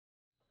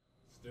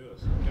Do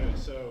this. Okay,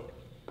 so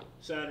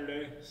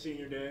Saturday,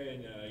 senior day,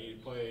 and you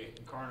play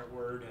Incarnate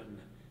Word and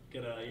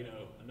get a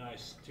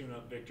nice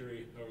tune-up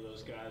victory over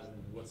those guys.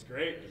 And what's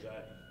great is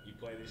that you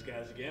play these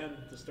guys again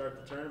to start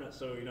the tournament.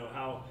 So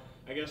how,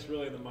 I guess,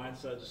 really in the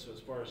mindset, just as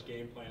far as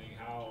game planning,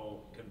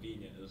 how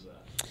convenient is that?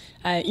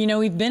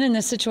 We've been in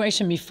this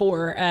situation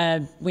before.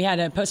 We had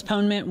a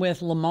postponement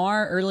with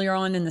Lamar earlier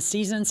on in the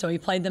season, so we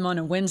played them on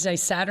a Wednesday,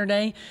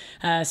 Saturday.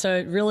 So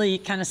it really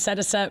kind of set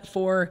us up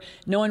for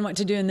knowing what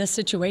to do in this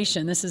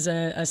situation. This is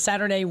a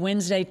Saturday,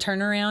 Wednesday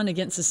turnaround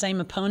against the same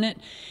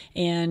opponent,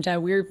 and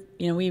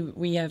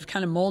we have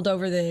kind of mulled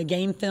over the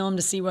game film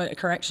to see what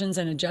corrections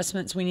and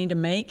adjustments we need to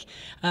make.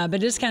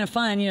 But it's kind of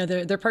fun.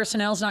 Their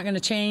personnel's not going to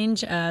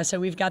change, so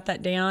we've got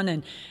that down,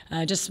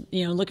 and just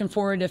looking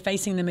forward to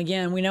facing them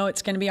again. We know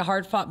it's going to be a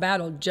hard-fought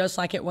battle, just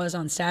like it was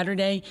on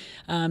Saturday,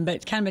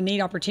 but kind of a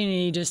neat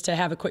opportunity just to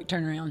have a quick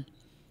turnaround.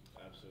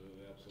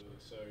 Absolutely, absolutely.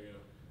 So,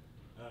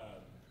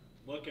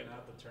 looking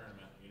at the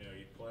tournament,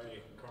 you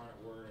play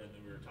Incarnate Word, and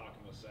then we were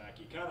talking with Zach.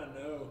 You kind of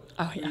know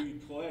who you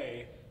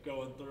play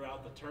going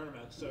throughout the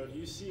tournament. So do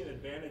you see an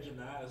advantage in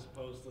that as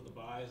opposed to the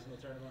buys in the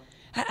tournament?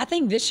 I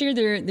think this year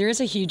there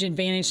is a huge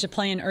advantage to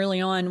playing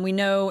early on. We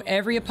know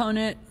every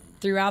opponent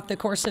throughout the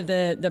course of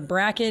the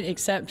bracket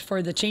except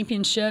for the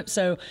championship.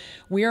 So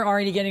we're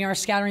already getting our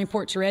scouting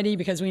reports ready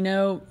because we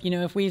know,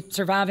 if we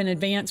survive in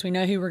advance, we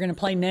know who we're going to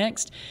play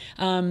next.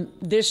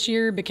 This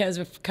year, because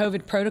of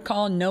COVID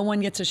protocol, no one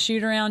gets a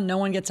shoot around, no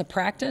one gets a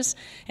practice.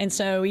 And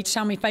so each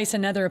time we face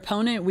another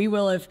opponent, we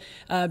will have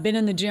been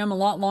in the gym a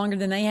lot longer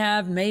than they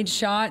have, made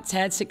shots,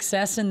 had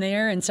success in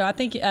there. And so I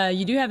think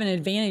you do have an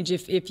advantage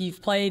if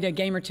you've played a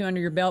game or two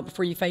under your belt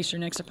before you face your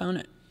next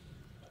opponent.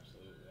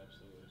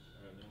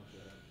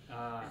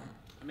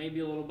 I may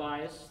be a little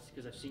biased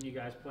because I've seen you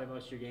guys play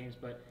most of your games,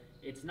 but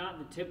it's not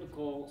the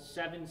typical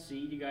 7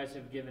 seed. You guys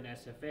have given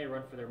SFA a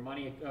run for their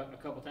money a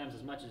couple times,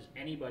 as much as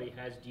anybody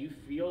has. Do you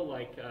feel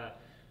like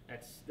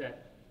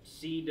that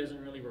seed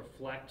doesn't really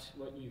reflect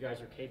what you guys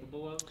are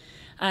capable of?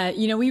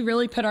 We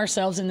really put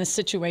ourselves in this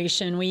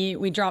situation.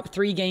 We dropped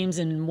 3 games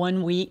in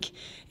 1 week,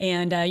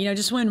 and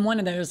just win one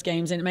of those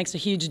games, and it makes a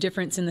huge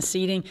difference in the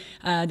seeding.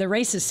 The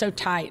race is so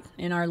tight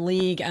in our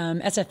league.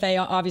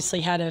 SFA obviously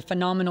had a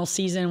phenomenal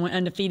season, went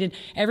undefeated.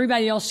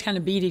 Everybody else kind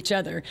of beat each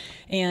other,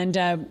 and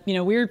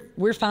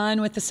we're fine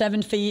with the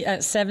 7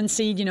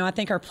 seed. I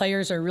think our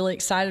players are really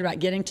excited about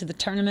getting to the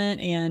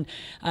tournament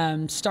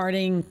and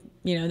starting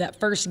that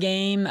first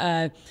game,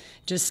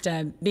 just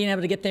being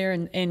able to get there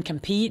and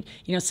compete.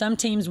 Some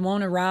teams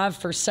won't arrive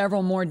for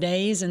several more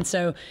days, and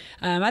so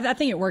I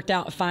think it worked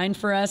out fine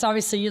for us.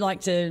 Obviously, you'd like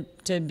to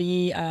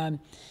be,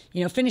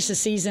 finish the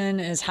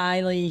season as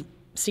highly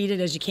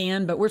seeded as you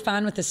can, but we're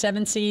fine with the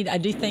 7 seed. I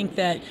do think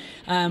that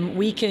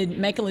we could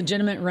make a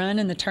legitimate run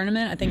in the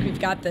tournament. I think we've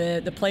got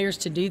the players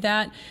to do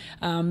that,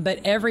 but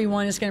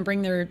everyone is going to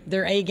bring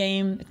their A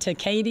game to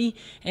Katy,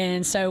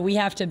 and so we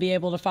have to be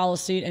able to follow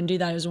suit and do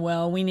that as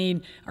well. We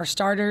need our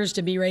starters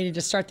to be ready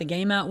to start the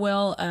game out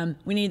well.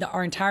 We need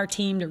our entire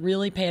team to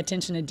really pay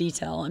attention to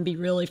detail and be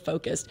really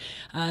focused.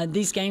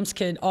 These games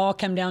could all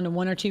come down to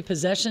 1 or 2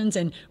 possessions,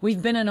 and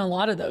we've been in a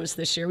lot of those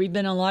this year. We've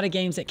been in a lot of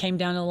games that came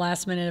down to the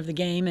last minute of the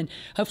game, and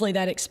hopefully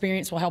that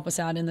experience will help us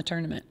out in the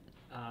tournament.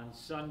 On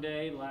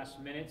Sunday, last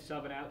minute,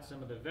 subbing out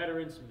some of the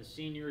veterans, some of the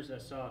seniors. I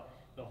saw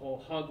the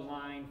whole hug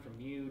line from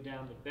you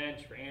down the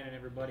bench for Ann and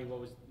everybody. What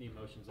was the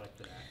emotions like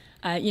for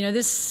that?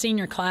 This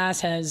senior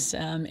class has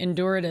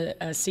endured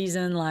a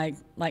season like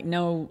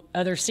no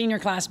other senior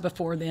class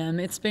before them.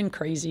 It's been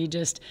crazy,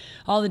 just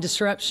all the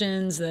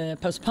disruptions, the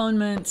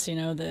postponements,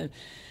 the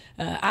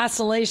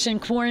isolation,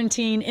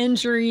 quarantine,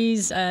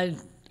 injuries.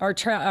 Our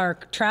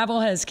travel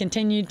has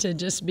continued to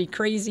just be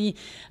crazy,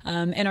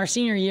 and our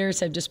senior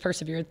years have just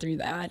persevered through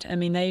that. I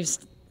mean, they've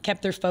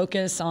kept their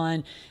focus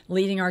on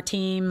leading our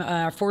team.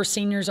 Our 4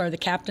 seniors are the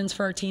captains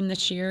for our team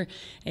this year,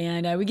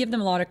 and we give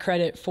them a lot of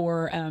credit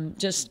for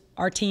just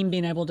our team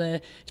being able to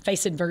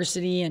face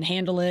adversity and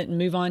handle it and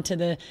move on to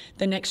the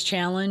next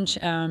challenge.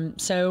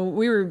 So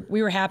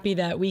we were happy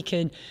that we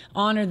could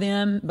honor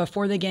them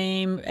before the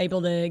game,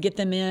 able to get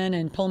them in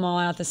and pull them all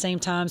out at the same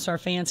time so our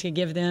fans could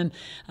give them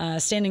a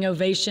standing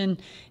ovation.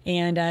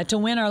 And to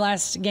win our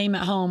last game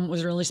at home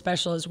was really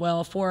special as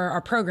well for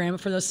our program,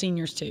 but for those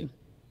seniors too.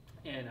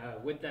 And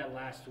with that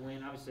last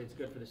win, obviously it's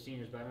good for the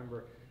seniors, but I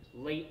remember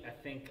late, I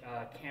think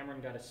Cameron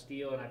got a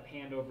steal, and I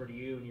panned over to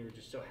you, and you were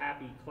just so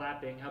happy,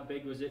 clapping. How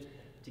big was it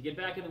to get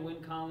back in the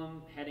win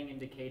column heading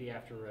into Katy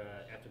after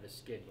the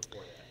skid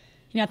before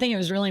that? I think it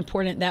was really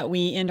important that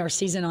we end our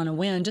season on a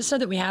win, just so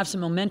that we have some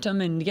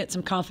momentum and get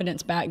some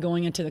confidence back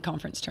going into the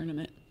conference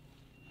tournament.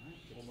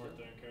 One more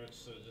thing, Coach.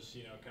 So just,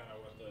 kind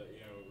of with the,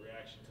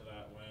 reaction to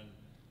that win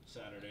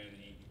Saturday, and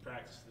you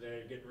practiced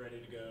today, getting ready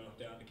to go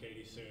down to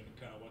Katy soon.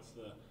 Kind of what's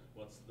the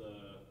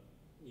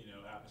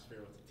atmosphere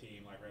with the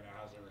team? like right now?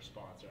 How's their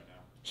response right now?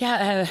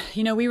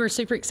 Yeah, we were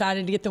super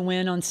excited to get the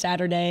win on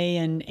Saturday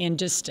and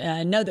just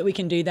know that we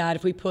can do that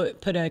if we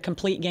put a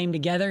complete game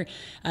together.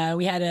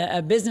 We had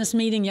a business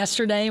meeting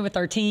yesterday with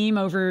our team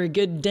over a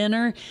good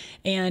dinner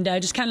and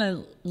just kind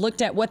of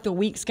looked at what the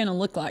week's going to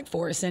look like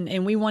for us.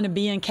 And we want to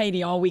be in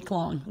Katy all week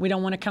long. We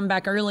don't want to come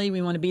back early.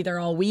 We want to be there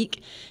all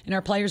week. And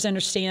our players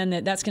understand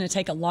that that's going to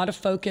take a lot of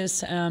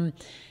focus.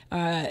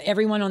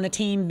 Everyone on the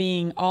team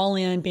being all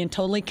in, being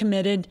totally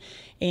committed.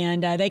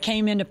 And they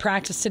came into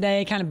practice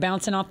today kind of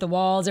bouncing off the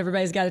walls.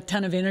 Everybody's got a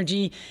ton of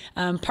energy.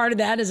 Part of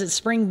that is it's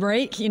spring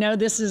break.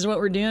 This is what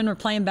we're doing. We're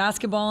playing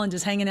basketball and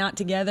just hanging out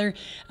together.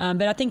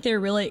 But I think they're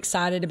really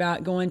excited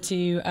about going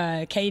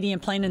to Katy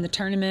and playing in the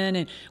tournament.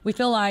 And we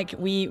feel like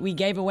we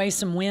gave away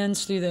some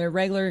wins through the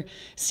regular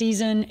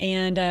season.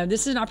 And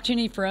this is an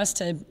opportunity for us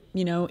to,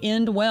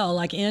 end well,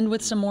 like end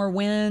with some more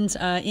wins,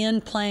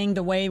 end playing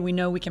the way we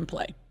know we can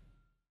play.